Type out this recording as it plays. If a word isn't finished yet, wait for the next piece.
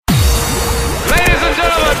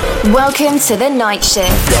Welcome to the Night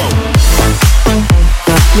Shift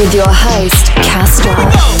with your host, Castro.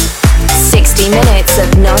 60 minutes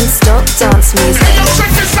of non-stop dance music.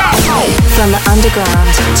 From the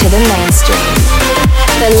underground to the mainstream.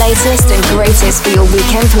 The latest and greatest for your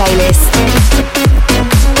weekend playlist.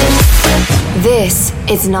 This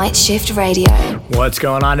is Night Shift Radio. What's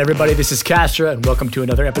going on, everybody? This is Castro, and welcome to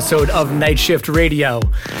another episode of Night Shift Radio.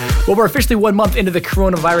 Well, we're officially 1 month into the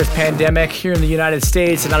coronavirus pandemic here in the United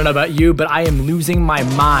States, and I don't know about you, but I am losing my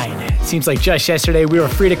mind. It seems like just yesterday we were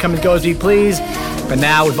free to come and go as we please, but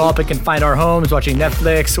now we've all been confined to our homes, watching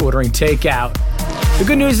Netflix, ordering takeout. The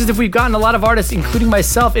good news is that we've gotten a lot of artists, including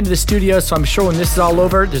myself, into the studio, so I'm sure when this is all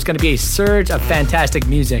over, there's going to be a surge of fantastic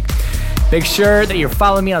music. Make sure that you're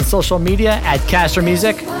following me on social media at Castro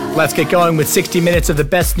Music. Let's get going with 60 minutes of the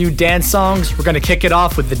best new dance songs. We're going to kick it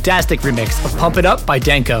off with the Dastic remix of Pump It Up by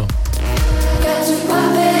Danko.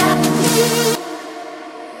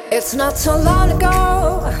 It's not so long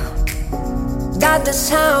ago that the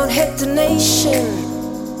sound hit the nation.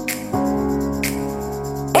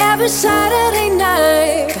 Every Saturday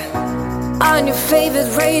night on your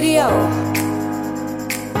favorite radio,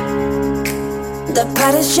 the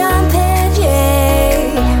party's jumping,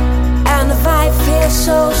 yeah, and the vibe feels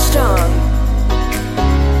so strong.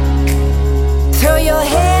 Throw your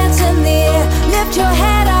hands in the air, lift your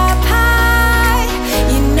head up high.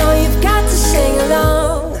 You know you've got to sing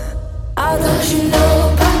along. Oh, don't you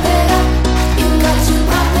know, pump it up, you got to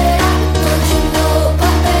pump it up. Don't you know,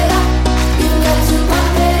 pump it up, you got to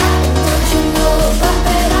pump it up. Don't you know, pump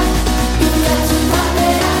it up, you got to pump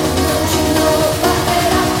it up. Don't you know, pump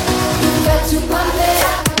it up, you got to pump it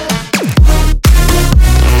up.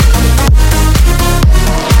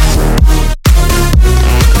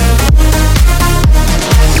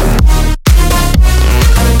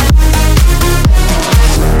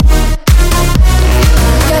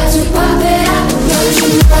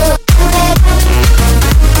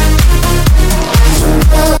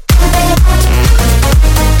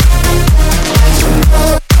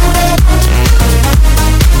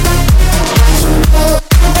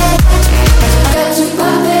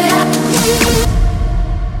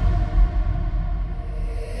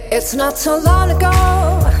 It's not so long ago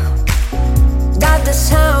that the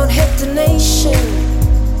sound hit the nation.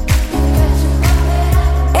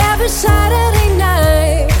 Every Saturday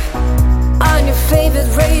night on your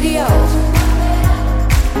favorite radio,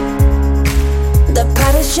 the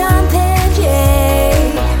party's jumping, yeah,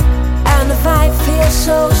 and the vibe feels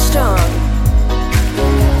so strong.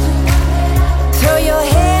 Throw your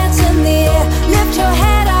hands in the air, lift your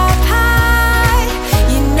head up high.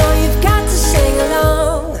 You know you've got to sing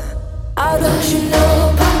along. Oh, don't you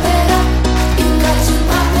know, pump it up, you got to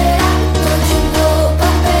pump it up. Don't you know,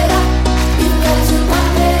 pump it up, you got to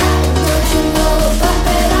pump it up. Don't you know, pump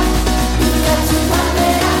it up, you got to pump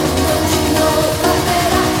it up. Don't you know, pump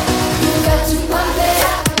it up, you got to pump it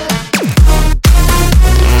up.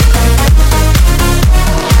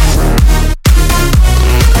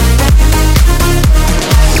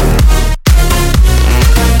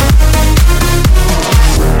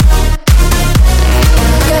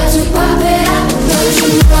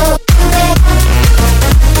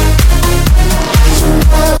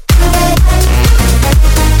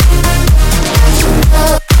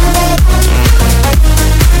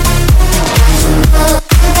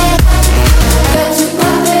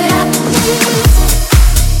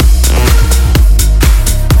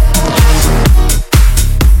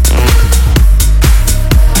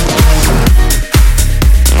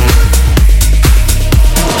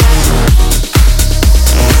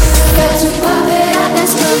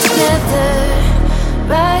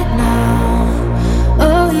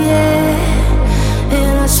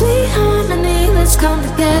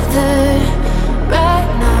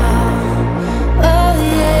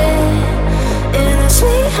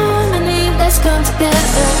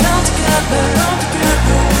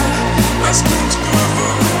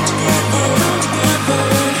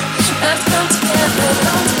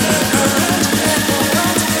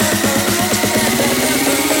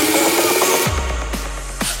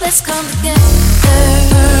 Let's come together.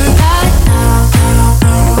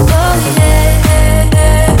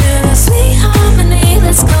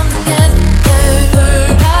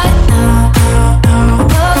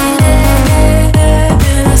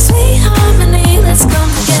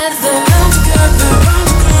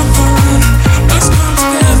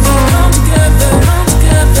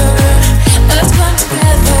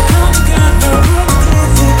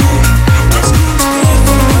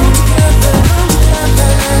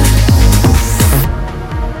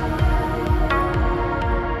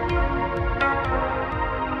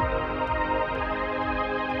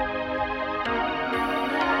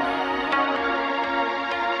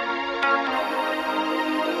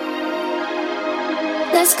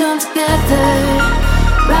 let's come together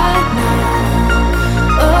right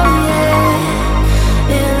now. Oh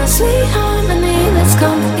yeah, in a sweet harmony, let's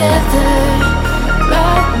come together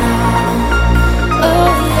right now.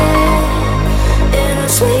 Oh yeah, in a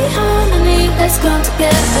sweet harmony, let's come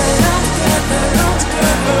together. Let's come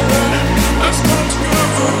together.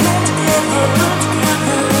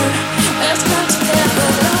 Let's come together.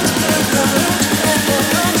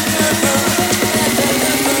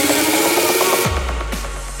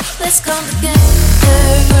 Let's come together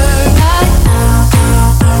right now.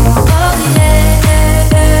 Oh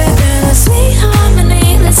yeah, in a sweet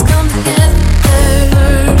harmony. Let's come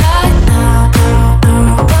together right now.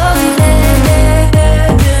 Oh yeah,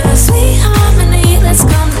 in a sweet harmony. Let's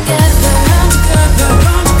come together.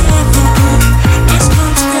 Let's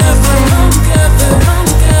come together.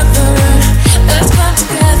 Let's come together.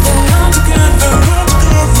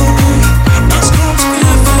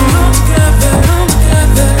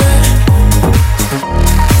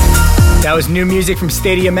 That was new music from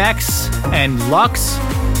Stadium X and Lux.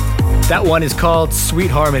 That one is called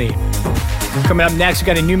Sweet Harmony. Coming up next, we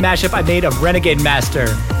got a new mashup I made of Renegade Master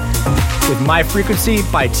with My Frequency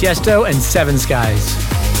by Tiesto and Seven Skies.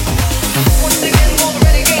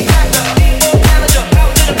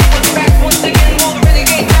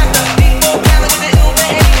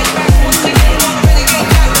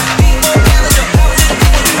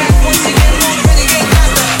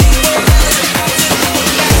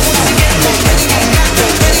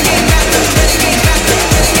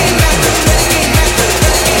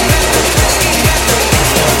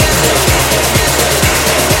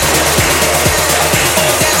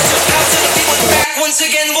 Once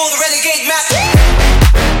again,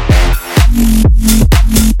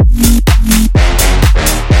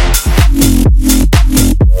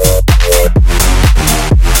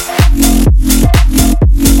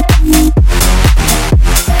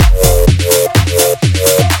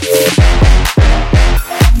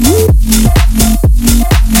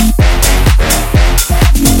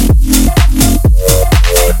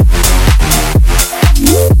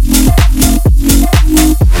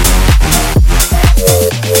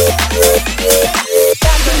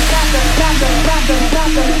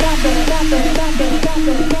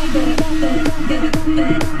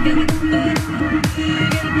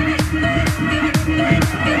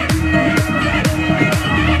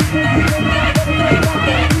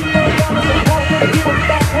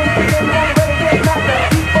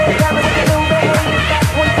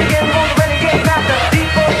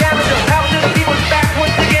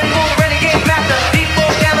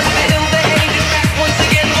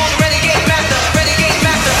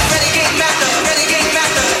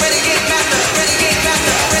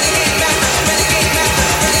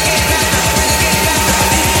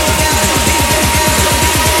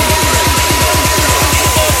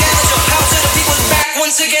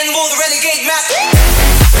 will the renegade master.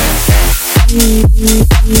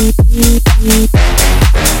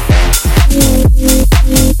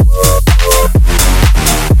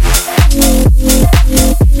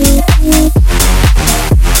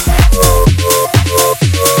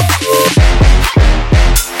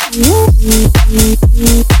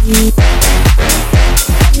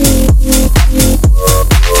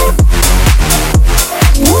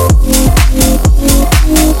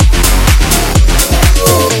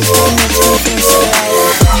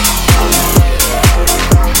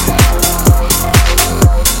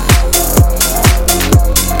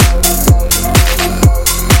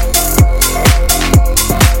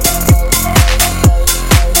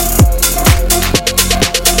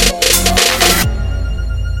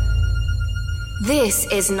 This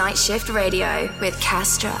is Night Shift Radio with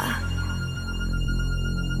Castra.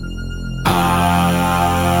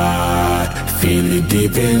 I feel it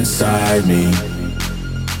deep inside me.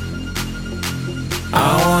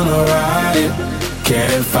 I wanna ride it,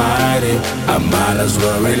 can't fight it. I might as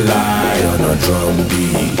well rely on a drum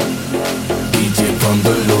beat. DJ from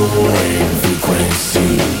the low-end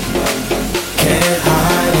frequency. Can't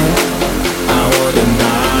hide it, I won't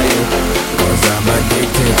deny it. 'Cause I'm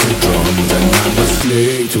addicted to drums and I'm a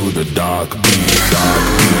slave to the dark beat. Dark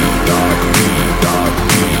beat, dark beat, dark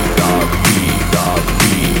beat, dark beat, dark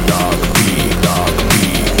beat, dark beat, dark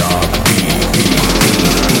beat, dark beat.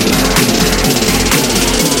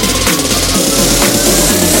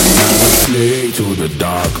 I'm a slave to the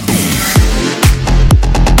dark beat.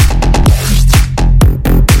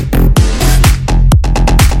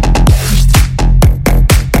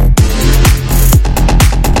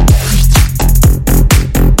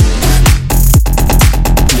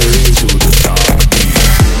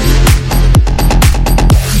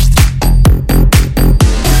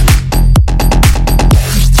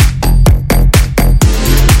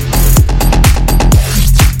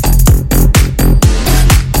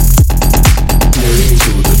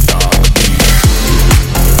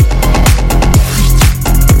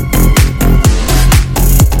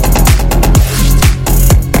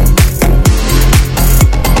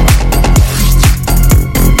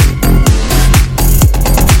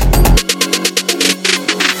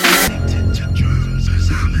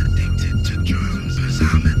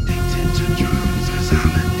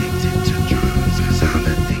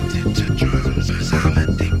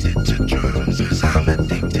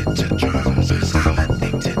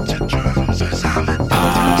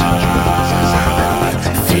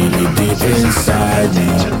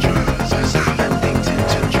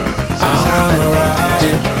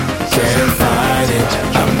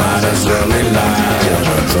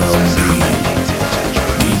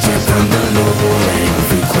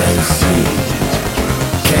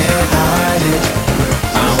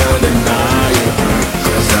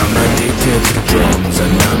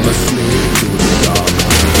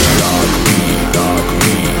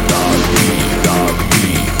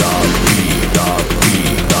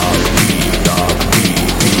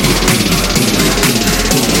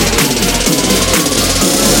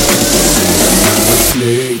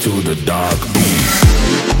 Slave to the dark beat.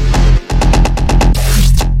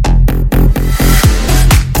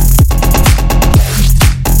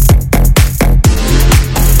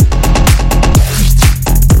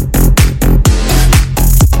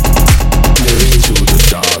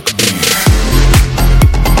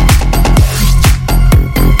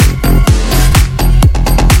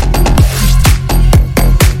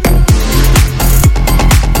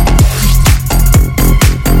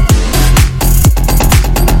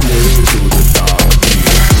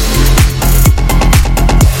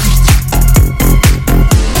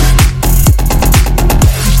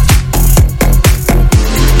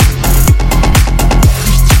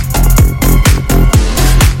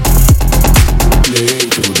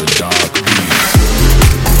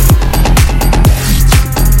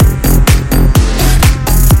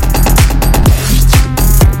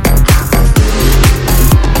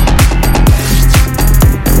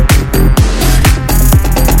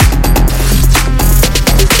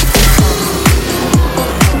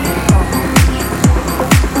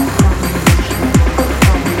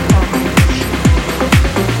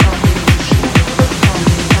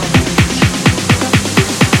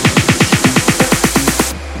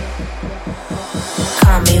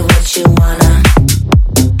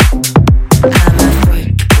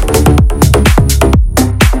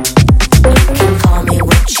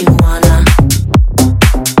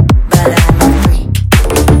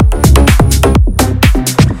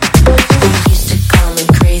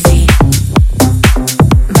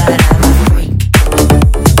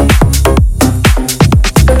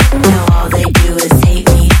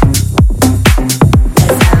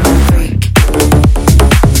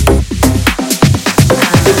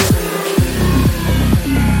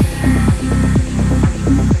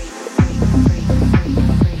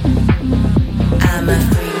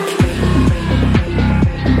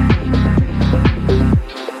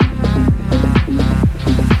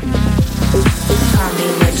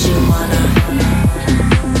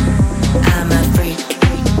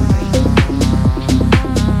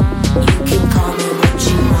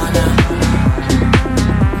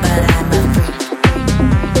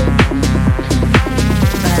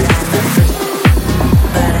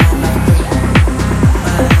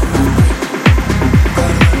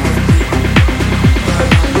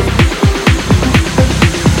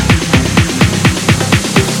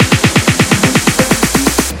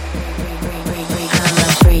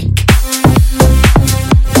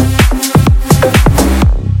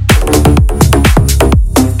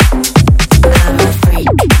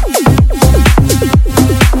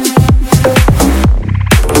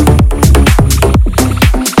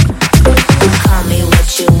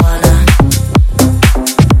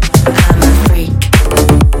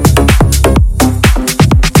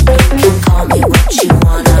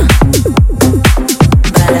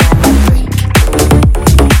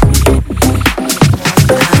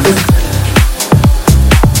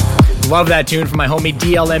 Love that tune from my homie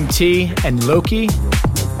DLMT and Loki.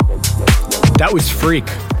 That was Freak.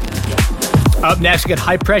 Up next, we got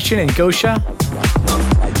High Pressure and Gosha.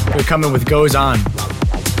 They're coming with Goes On.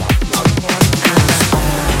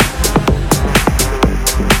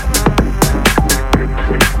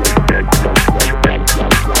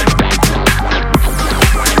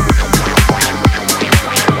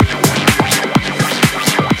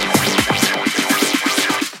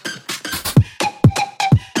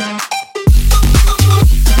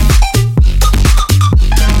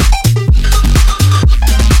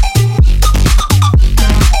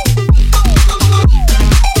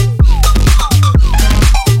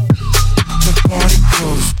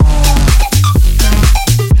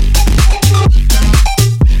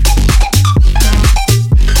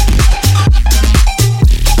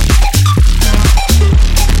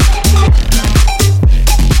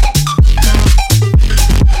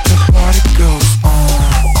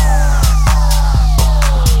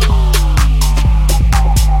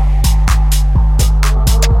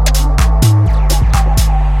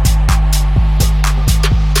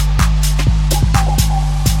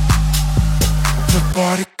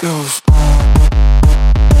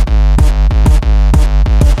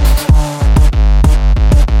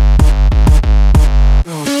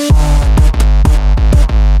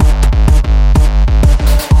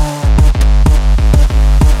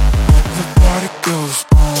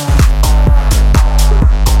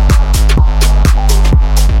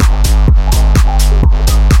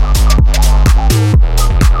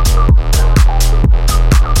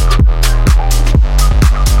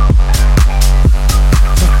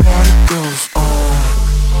 Go.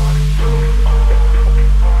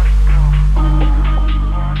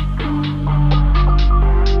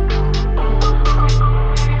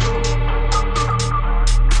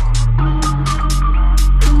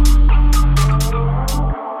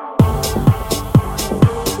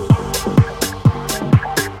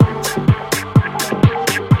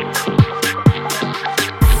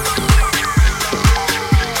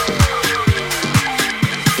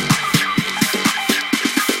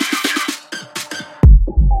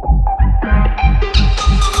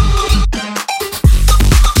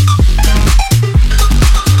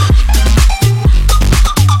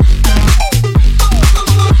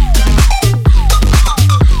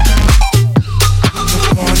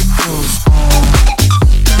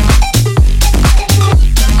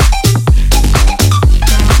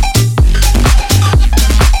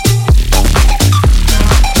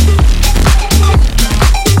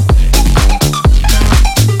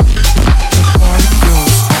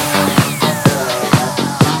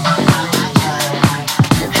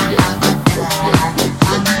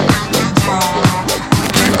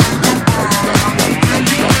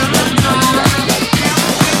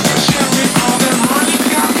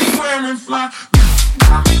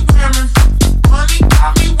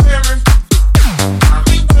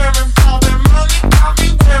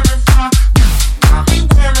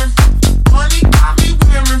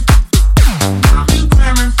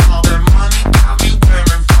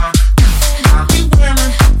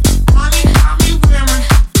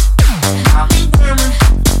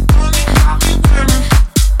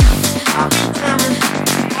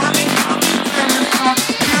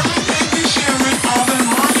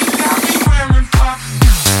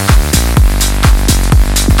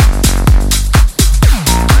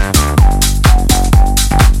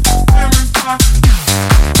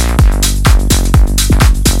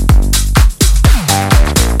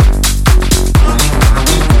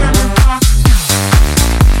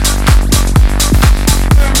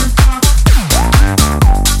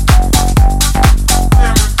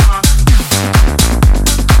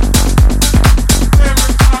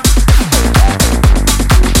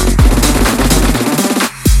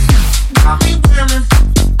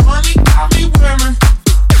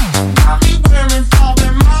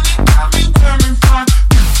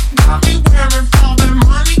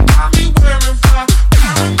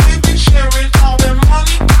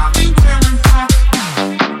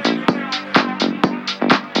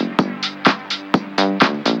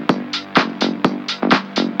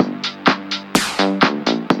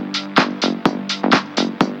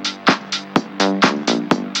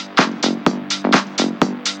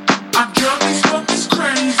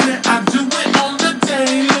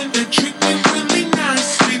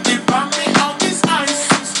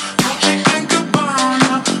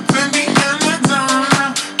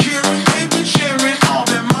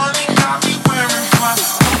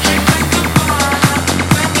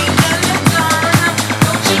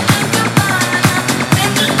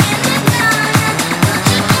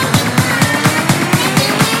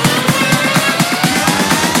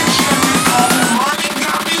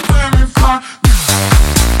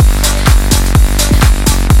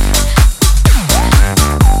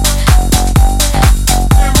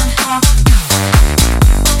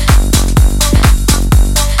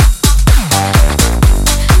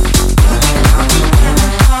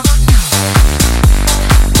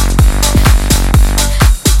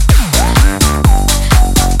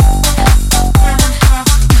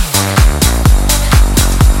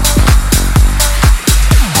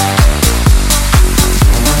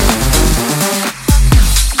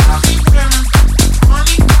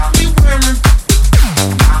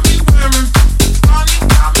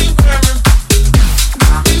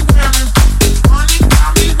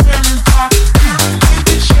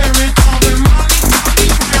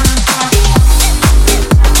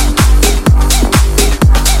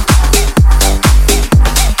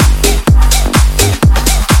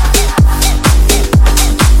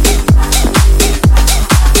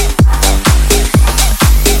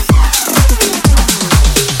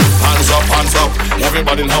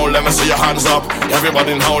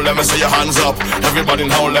 Everybody now, let me see your hands up. Everybody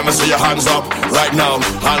now, let me see your hands up. Right now,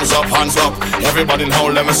 hands up, hands up. Everybody now,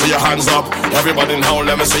 let me see your hands up. Everybody now,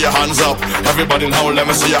 let me see your hands up. Everybody now, let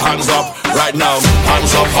me see your hands up. Right now,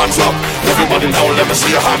 hands up, hands up. Everybody now, let me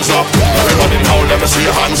see your hands up. Everybody now, let me see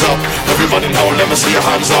your hands up. Everybody now, let me see your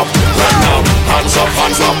hands up. Right now, hands up,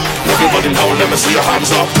 hands up. Everybody now, let me see your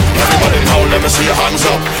hands up. Everybody now, let me see your hands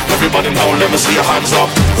up. Everybody now, let me see your hands up.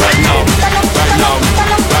 Right now, right now,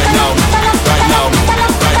 right now, right now,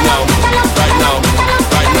 right now, right now, right now,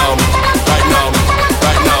 right now, right now,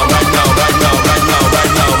 right now, right now, right now, right now,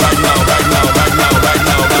 right now, right now, right now, right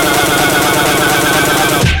now, right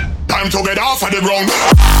now. Time to get off of the ground.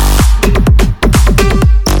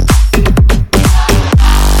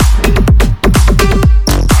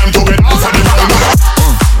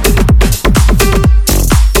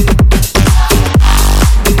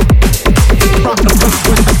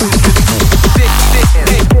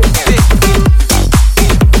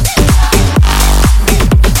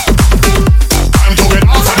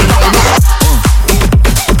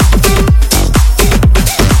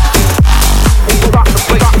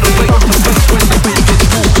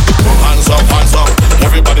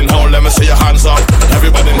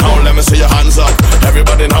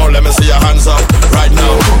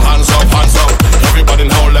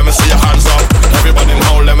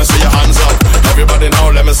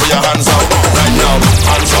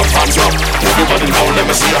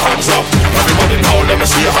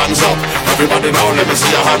 Everybody now, let me see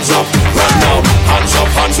your hands up. Right now, hands up,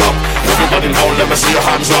 hands up. Everybody now, let me see your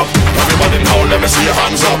hands up. Everybody now, let me see your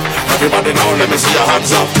hands up. Everybody now, let me see your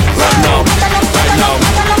hands up. Right now, right now,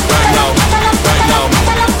 right now, right now, right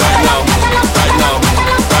now, right now, right now,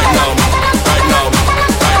 right now, right now, right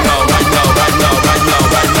now, right now, right now, right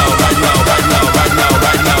now, right now, right now, right now,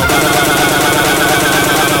 right now, right now.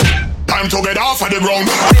 Time to get off of the ground.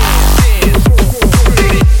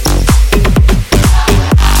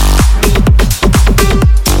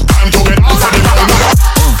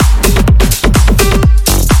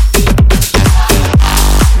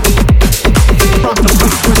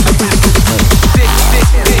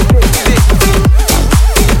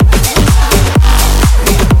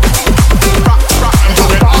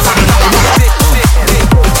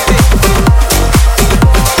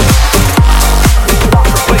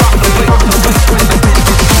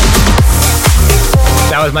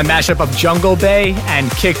 That was my mashup of Jungle Bay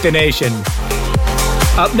and Kick the Nation.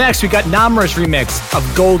 Up next, we got Namra's remix of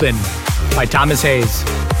Golden by Thomas Hayes.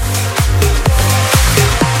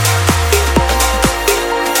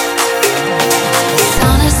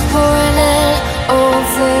 Sun is pouring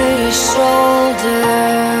over your shoulder,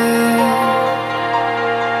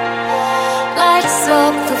 lights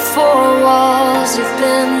up the four walls you've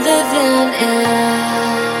been living in.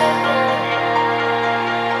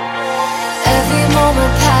 Every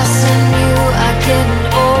moment passing, you are getting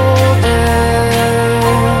older.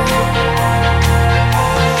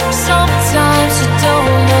 Sometimes you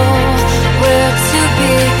don't know where to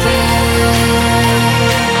begin,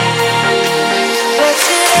 but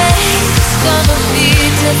today's gonna be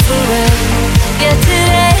different. Yeah,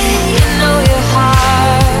 today you know your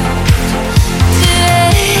heart.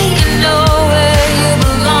 Today you know where you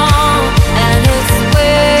belong, and it's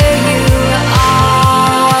where you are.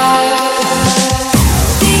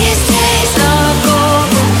 These days are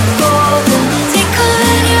golden, golden. Take all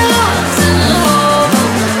in your arms and hold them,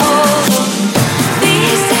 hold them.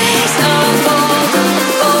 These days are golden,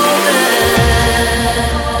 golden,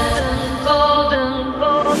 golden,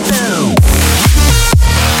 golden.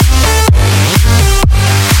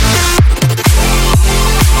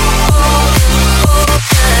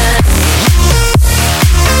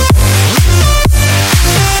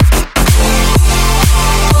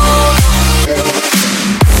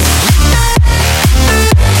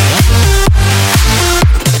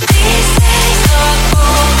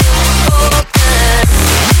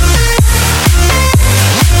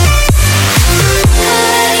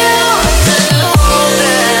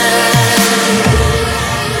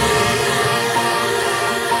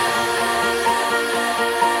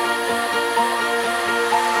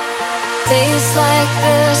 Days like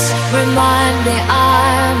this remind me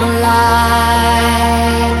I'm alive.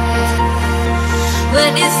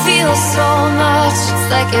 When you feel so much, it's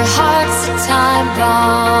like your heart's a time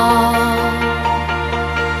bomb.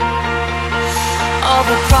 All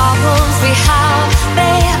the problems we have,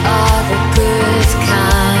 they are the good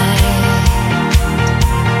kind.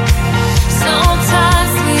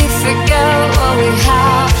 Sometimes we forget what we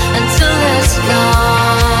have until it's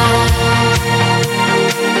gone.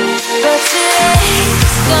 But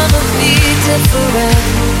today's gonna be different.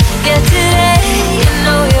 Yeah, today you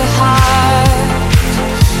know your heart.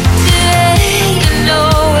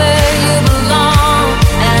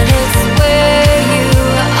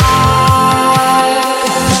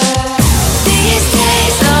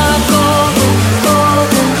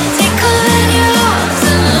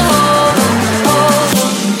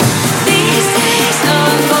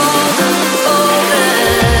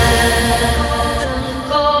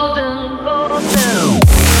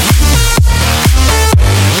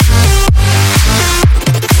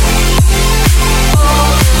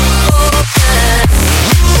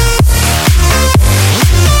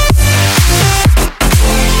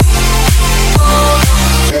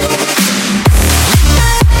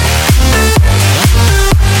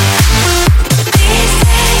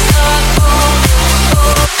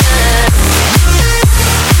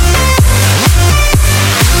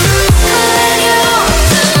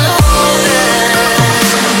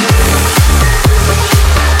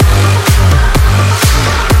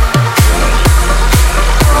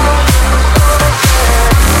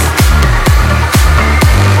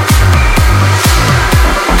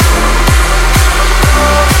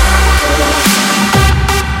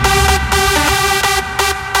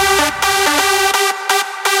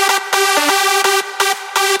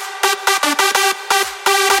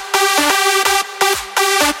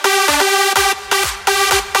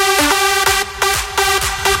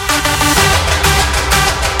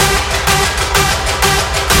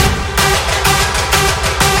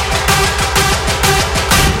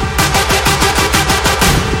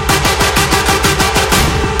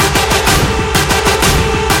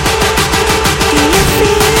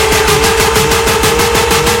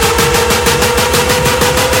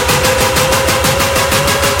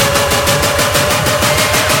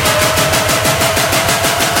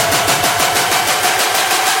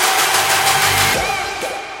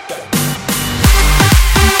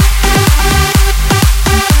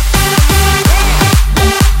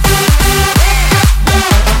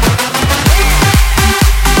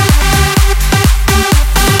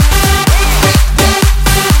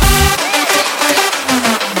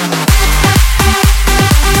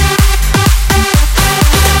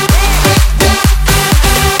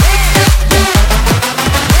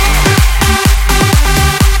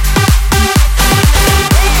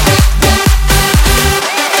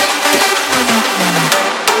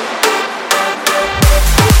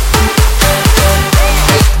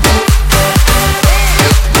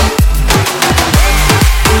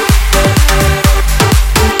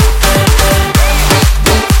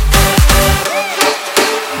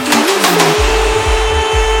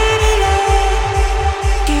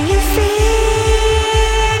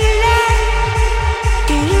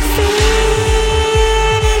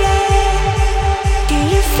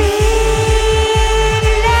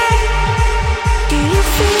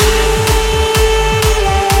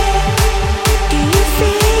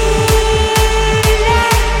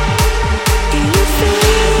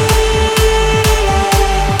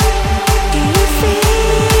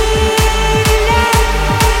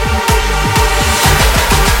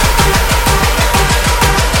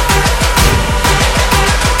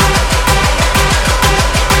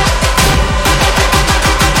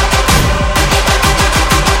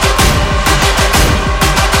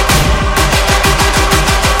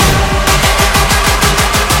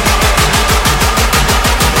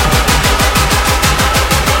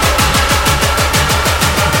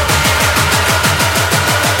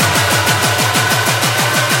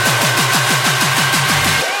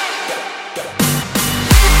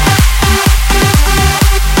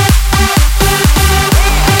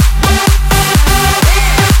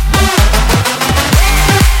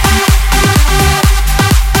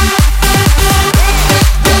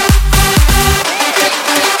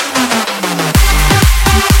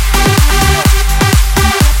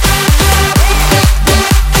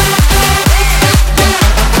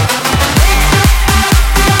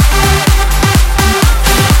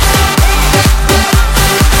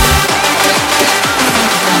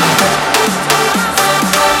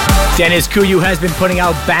 Dennis Kuyu has been putting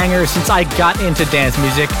out bangers since I got into dance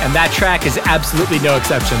music, and that track is absolutely no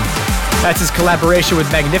exception. That's his collaboration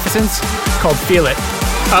with Magnificence called Feel It.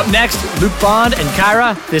 Up next, Luke Bond and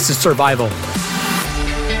Kyra, this is Survival.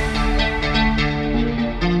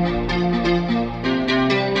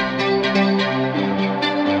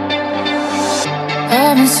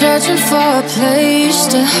 I've been searching for a place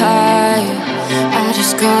to hide. I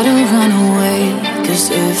just gotta run away, 'cause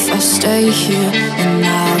if I stay here then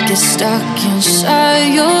I'll get stuck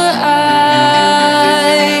inside your eyes.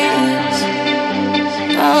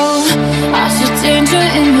 Oh, I see danger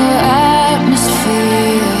in your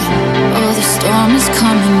atmosphere. Oh, the storm is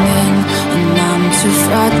coming in, and I'm too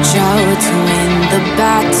fragile to win the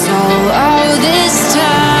battle. Oh, this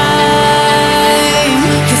time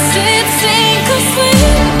you sit, sink or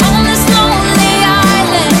swim on this lonely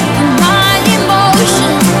island. And my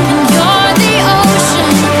emotions, and you're the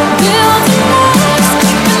ocean, building walls,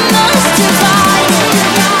 keeping us divided.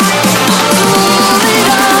 I'll do it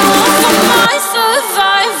all for my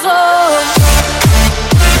survival.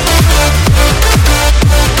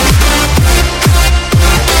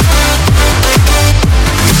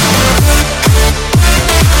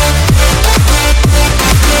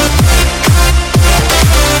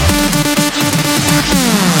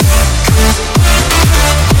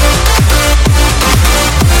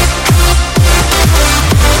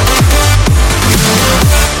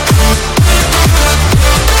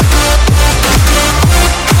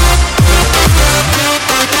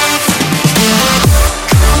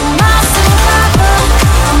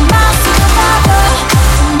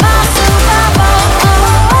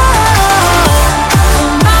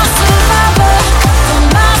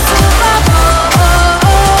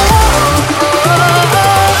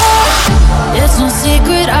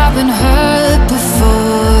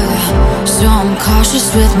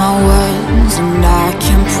 With my words, and I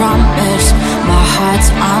can promise my heart's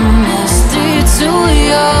honesty to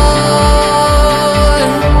yours.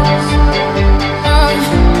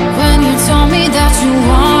 When you told me that you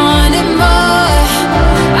wanted more,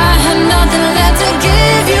 I had nothing left to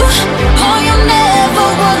give you. Oh, you never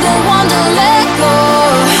were the one to let go.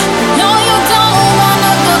 No, you don't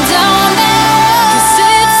wanna go down there. 'Cause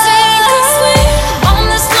it's sink or swim on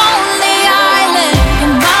this lonely island.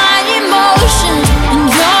 And my emotions,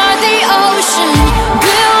 you're the ocean,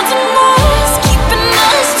 building walls, keeping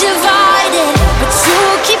us divided. But you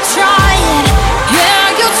keep trying, yeah,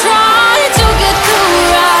 you'll try to get through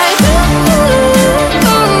right.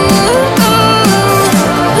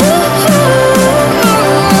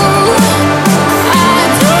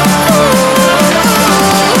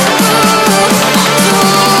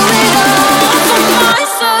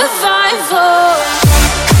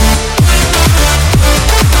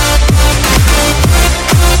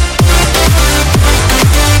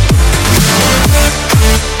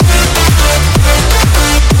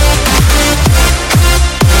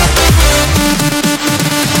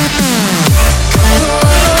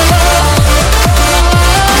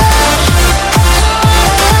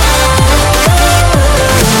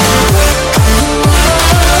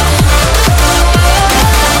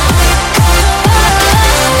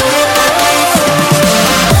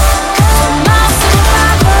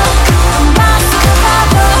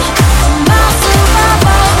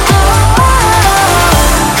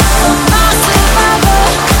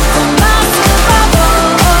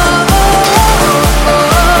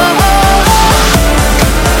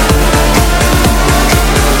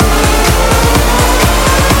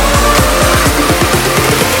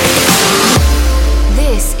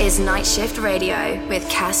 Night Shift Radio with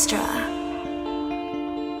Castra.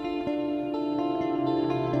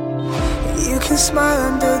 You can smile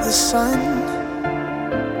under the sun,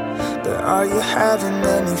 but are you having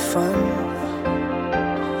any fun?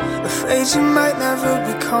 Afraid you might never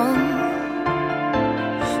become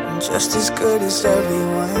just as good as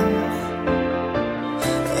everyone.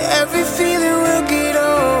 Every feeling will get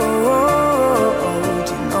old.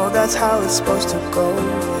 You know that's how it's supposed to go.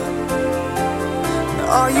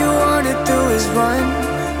 All you wanna do is run,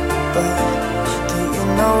 but do you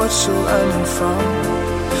know what you're running from?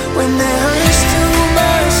 When it hurts too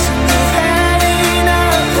much and you've had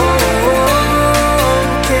enough,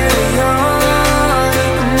 carry on.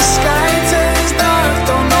 And the sky turns dark,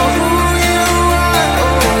 don't know who you are,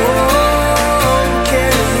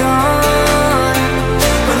 carry on.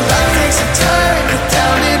 When life takes a turn, you're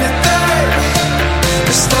down in a third.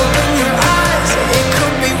 Just open your eyes, it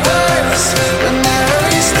could be worse. When it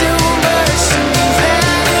hurts too much and you've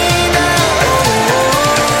had enough,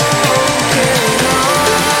 carry on.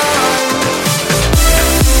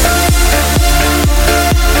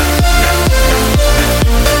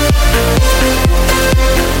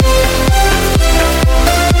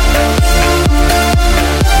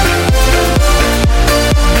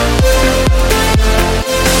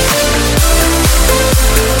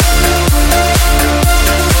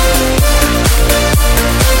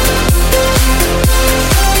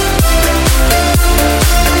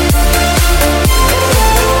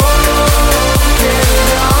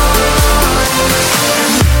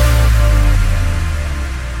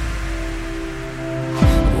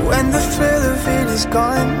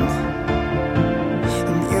 gone,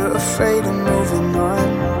 and you're afraid of moving on.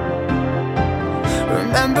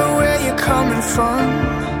 Remember where you're coming from,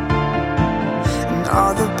 and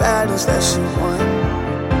all the battles that she won.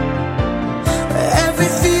 Every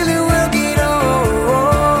feeling will get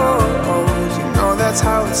old, you know that's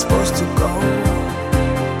how it's supposed to go.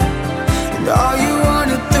 And all you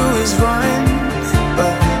wanna do is run,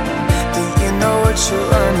 but do you know what you're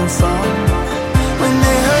running from? When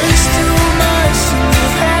it hurts too much and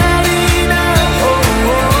you've had enough,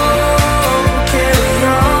 carry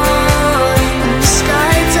on. And the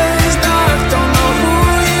sky turns dark, don't know who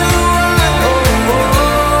you are,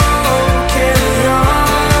 carry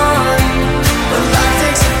on. When life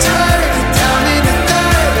takes a turn, you're down in the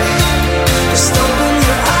dirt. Just open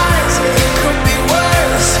your eyes, it could be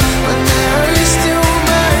worse. When it hurts too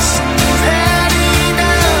much and you've had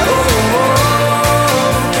enough,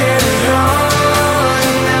 carry on.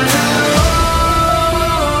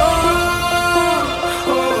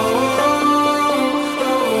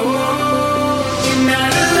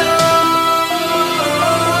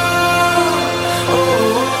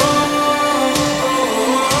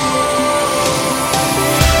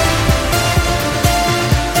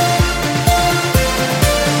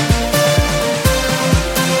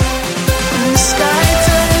 The sky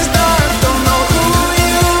turns dark, don't know who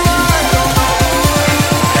you are, don't know who you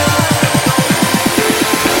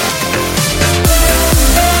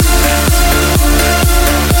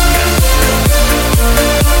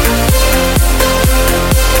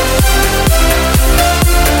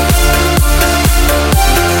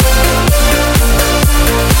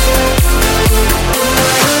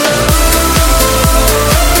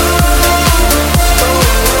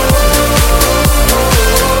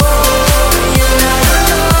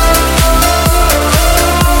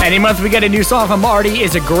Any month we get a new song from Marty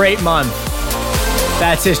is a great month.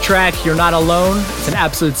 That's his track, You're Not Alone. It's an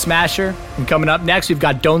absolute smasher. And coming up next, we've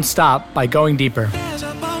got Don't Stop by Going Deeper. Stairs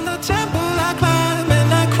up on the temple, I climb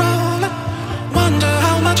and I crawl. Wonder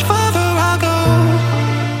how much further I'll go.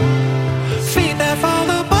 Feet that fall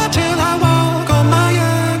apart till I walk on my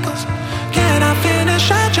ankles. Can I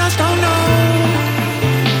finish? I just don't know.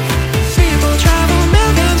 People travel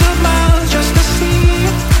millions of miles just to see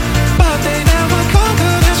it, but they never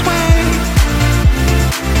conquer this way.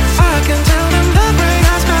 I can tell them the great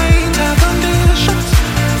has made the conditions.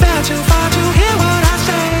 They're too far to hear what I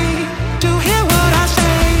say, to hear what I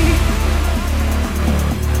say,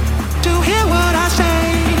 to hear what I say.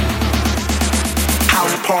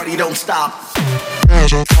 House party don't stop.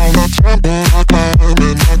 Stairs up on the temple, I climb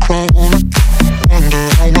and I crawl. Wonder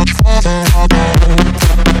how much farther I'll go.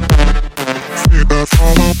 Feet that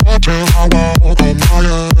fall apart till I walk on my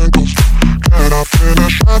ankles. Can I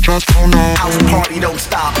finish? I just don't know. House party don't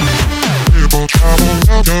stop. People travel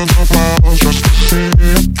millions of miles just to see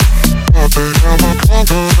it, but they never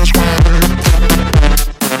conquer this way.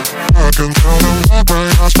 I can tell them the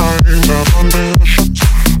great has made the conditions.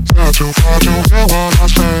 They're too far to hear what I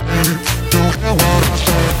say, to hear what I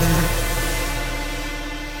say.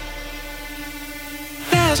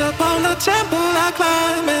 Stairs up on the temple, I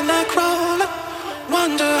climb and I crawl.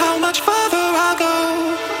 Wonder how much further I'll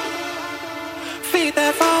go. Feet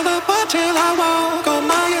that fall apart till I walk on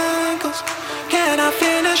my ankles. Can I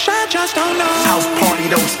finish? I just don't know. House party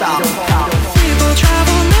don't stop. People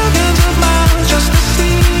travel millions of miles just to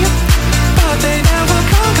see it, but they never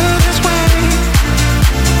conquer this way.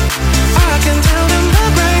 I can tell them the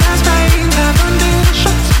great has made the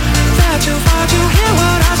conditions. They're too far to hear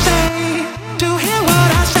what I say, to hear what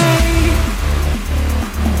I say,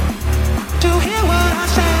 to hear what I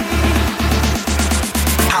say.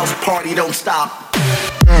 House party don't stop.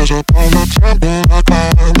 Stairs up on the temple, I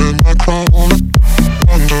climb and I crawl.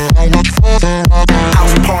 Wonder how much further I'll go.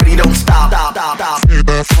 House party don't stop. Stop, stop, stop. Feet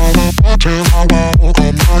that fall apart till I walk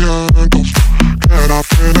on my ankles. Can I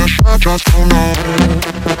finish? I just don't know.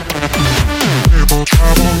 People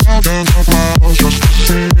travel millions of miles just to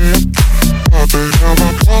see it, but they never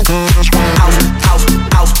conquer this way.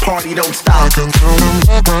 House party don't I stop. can tell them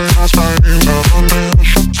the great has made the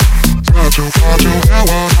conditions. They're too far to hear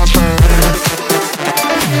what I say.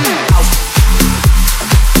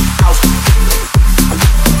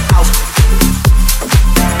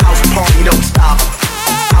 House party don't stop.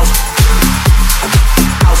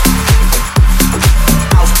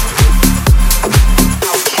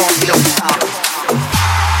 House party don't stop.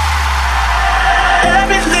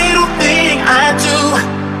 Every little thing I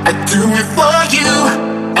do it for you.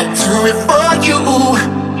 I do it for you.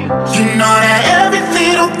 You know that every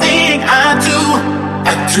little thing I do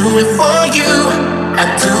it for you. I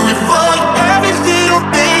do it for you. Every little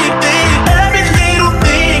thing, every little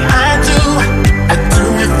thing I do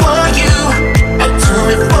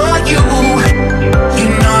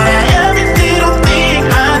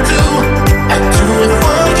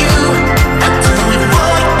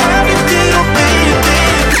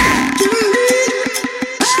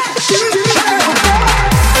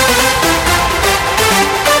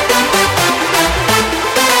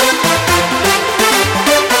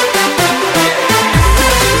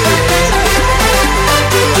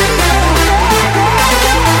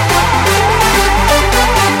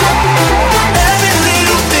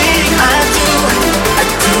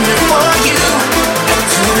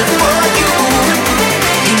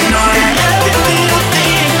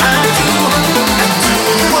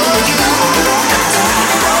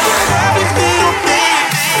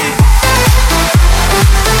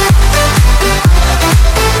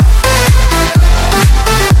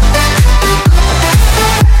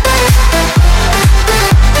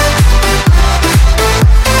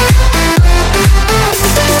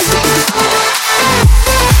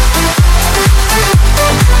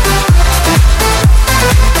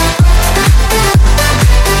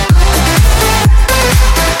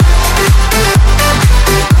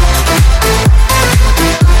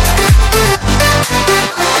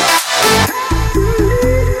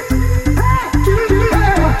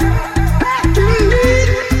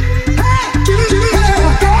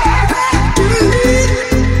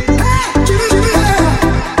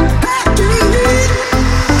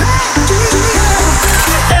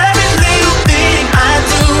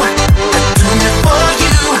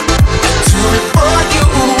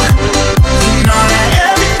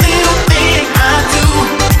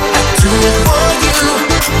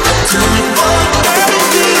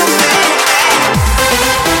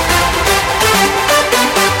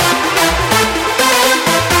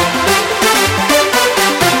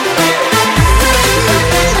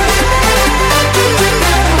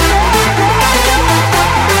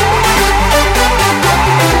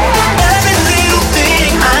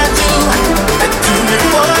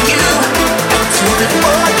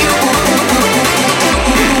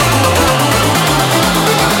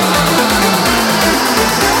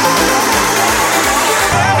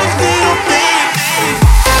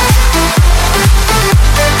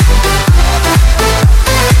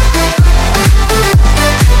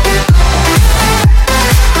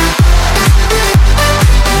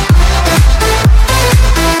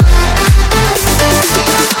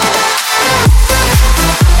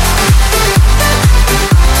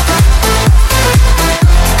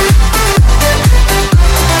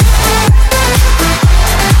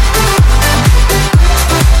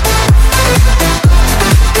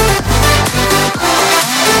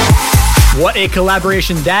What a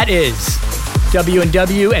collaboration that is.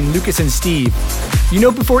 W&W and Lucas and Steve. You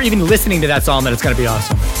know before even listening to that song that it's going to be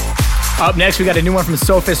awesome. Up next, we got a new one from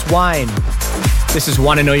Sophist Wine. This is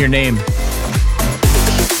Wanna Know Your Name.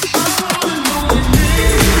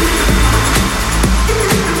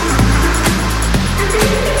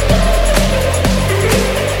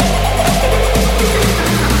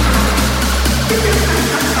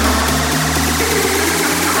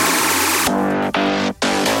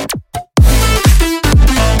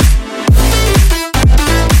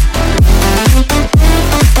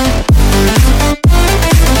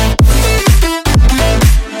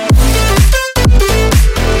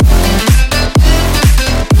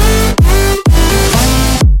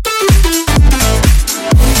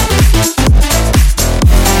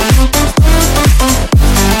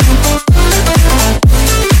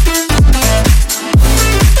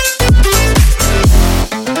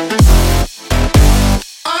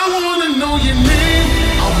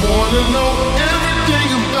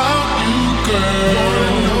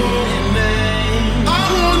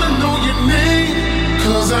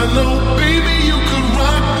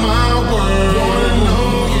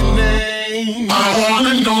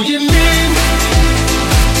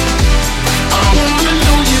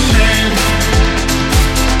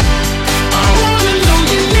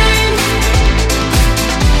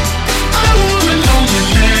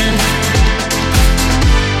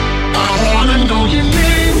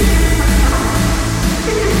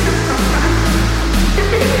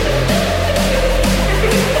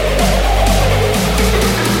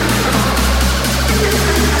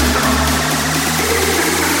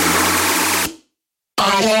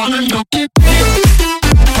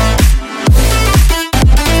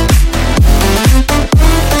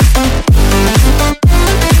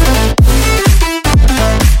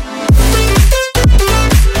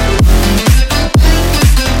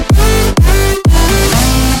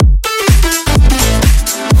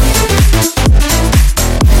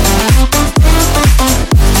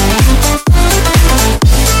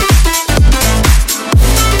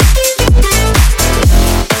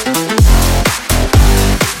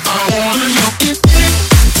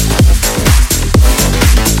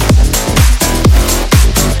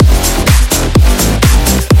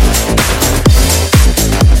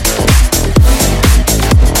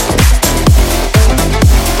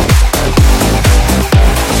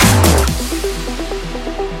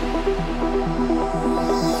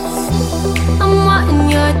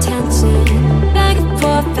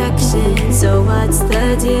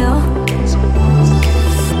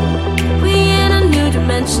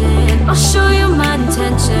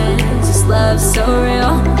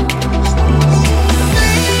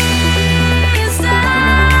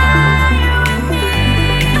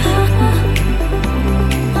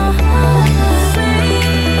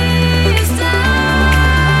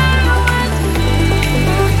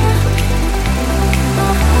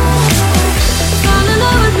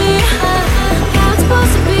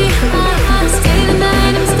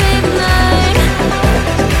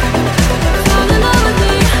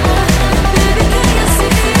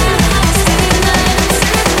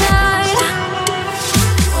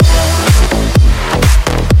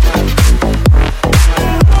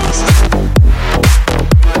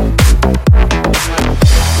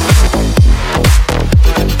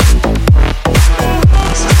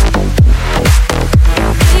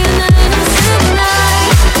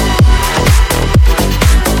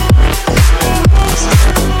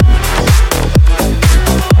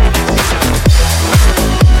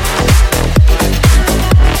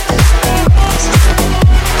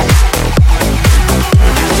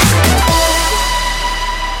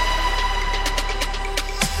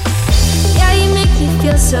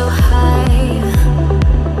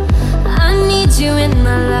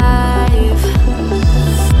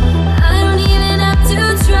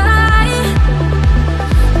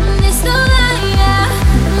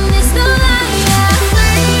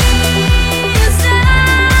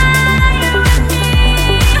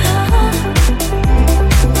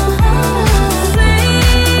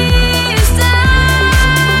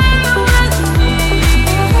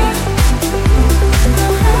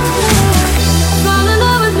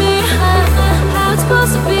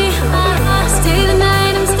 Stay the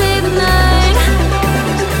night and stay the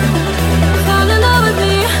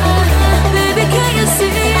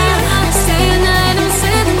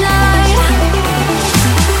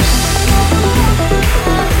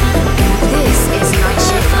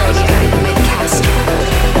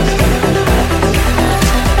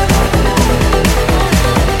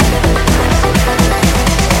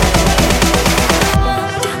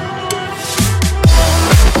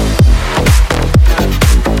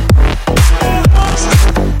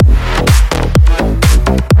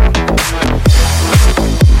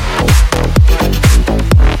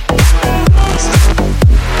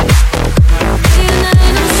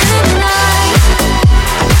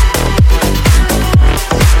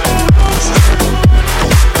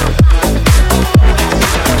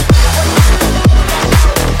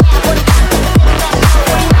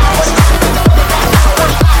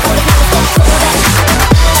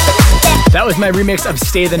was my remix of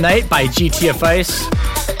Stay the Night by GTF Ice.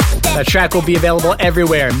 That track will be available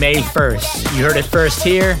everywhere May 1st. You heard it first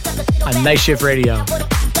here on Night Shift Radio.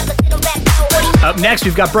 Up next,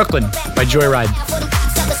 we've got Brooklyn by Joyride.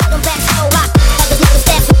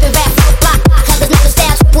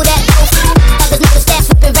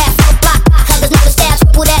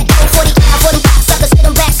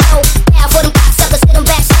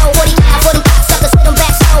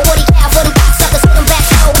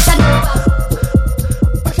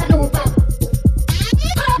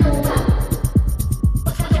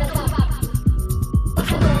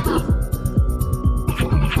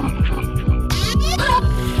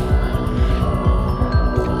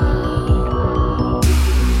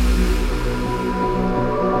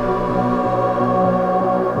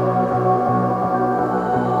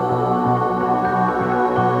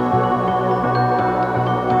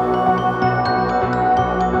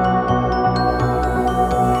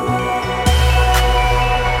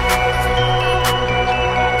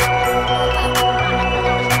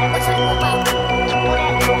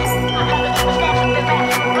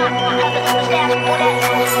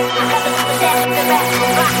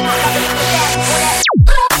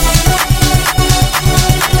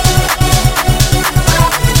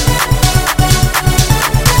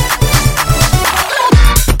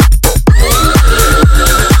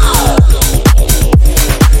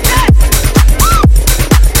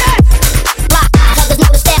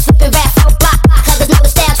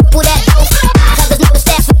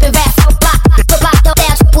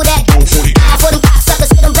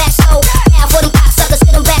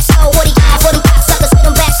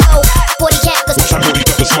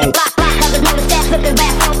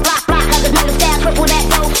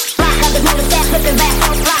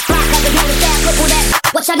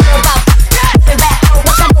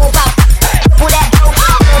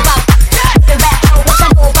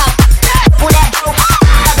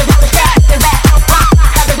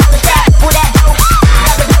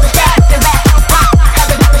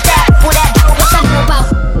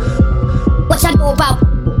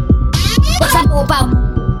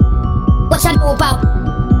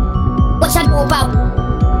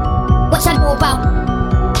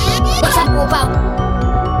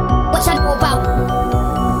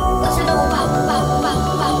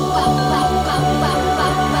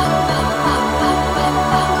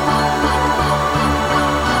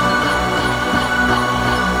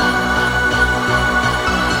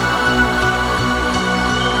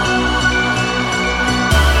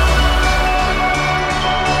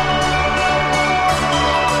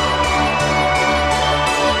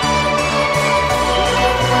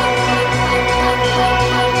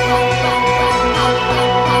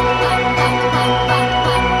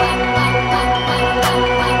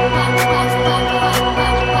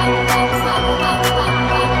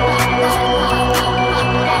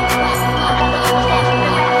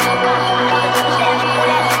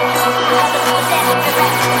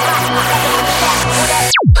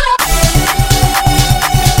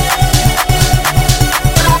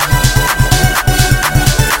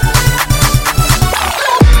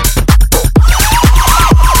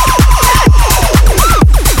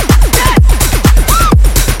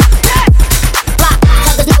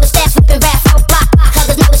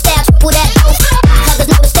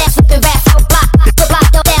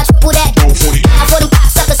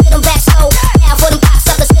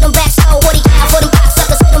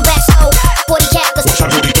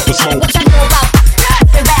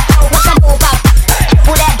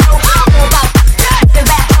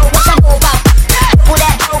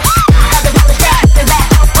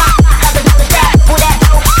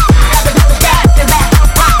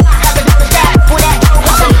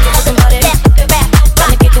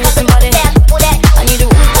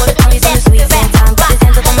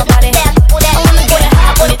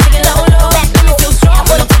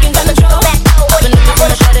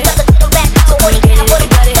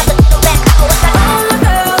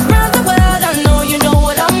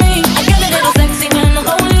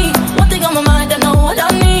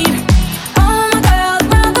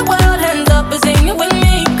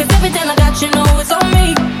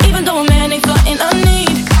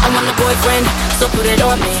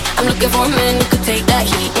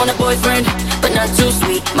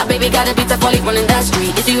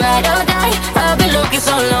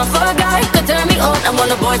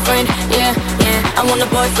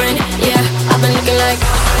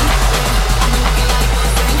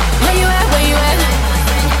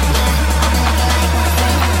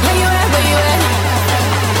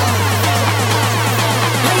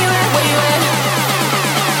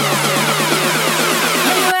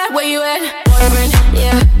 Where you at? Boyfriend,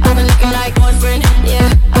 yeah. I've been looking like boyfriend,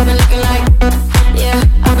 yeah. I've been looking like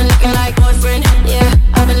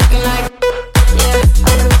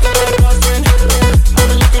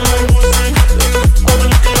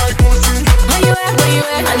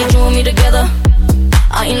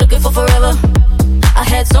for forever. I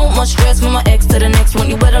had so much stress from my ex to the next one.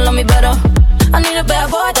 You better love me better. I need a bad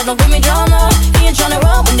boy that don't bring me drama. He ain't tryna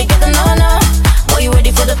run when they get the nana. Boy, you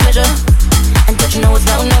ready for the pleasure? And don't you know it's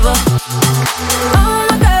now or never? All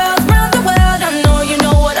my girls round the world, I know you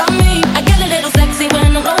know what I mean. I get a little sexy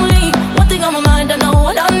when I'm lonely. One thing on my mind, I know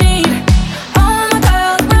what I need. All my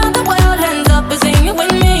girls round the world, hands up and sing it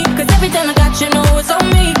with me. Cause every time I got you, know it's on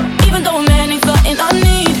me. Even though a man ain't something I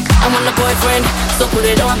need. I want a boyfriend, so put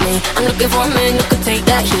it on me. I'm looking for a man who could take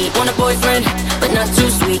that heat. Want a boyfriend, but not too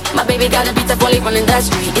sweet. My baby gotta be tough while he running that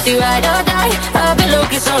street. Is he ride or die? I've been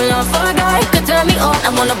looking so long for a guy could turn me on.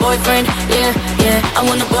 I want a boyfriend, yeah, yeah. I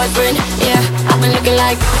want a boyfriend, yeah. I've been looking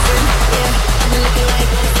like, yeah. I've been looking like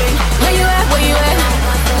boyfriend. Where you at? Where you at?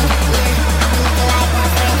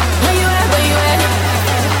 Where you at? Where you at? Where you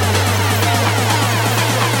at?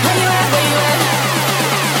 Where you at?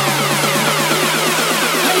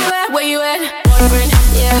 Where you at? Where you at? Boyfriend,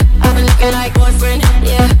 yeah. I've been looking like boyfriend,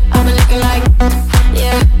 yeah. I've been looking like,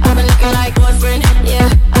 yeah. I've been looking like boyfriend, yeah.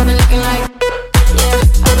 I've been looking like, yeah.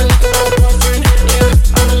 I've been looking like boyfriend, yeah.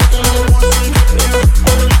 I've been looking like boyfriend, yeah.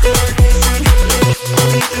 I've been looking like boyfriend,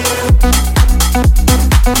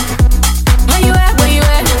 yeah. Where you at? Where you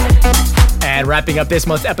at? And wrapping up this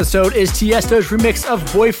month's episode is Tiesto's remix of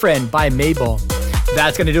Boyfriend by Mabel.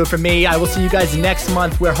 That's going to do it for me. I will see you guys next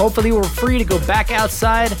month, where hopefully we're free to go back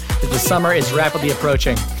outside as the summer is rapidly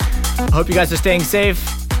approaching. I hope you guys are staying safe.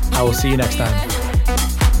 I will see you next time.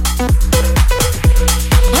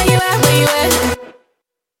 Where you at? Where you at?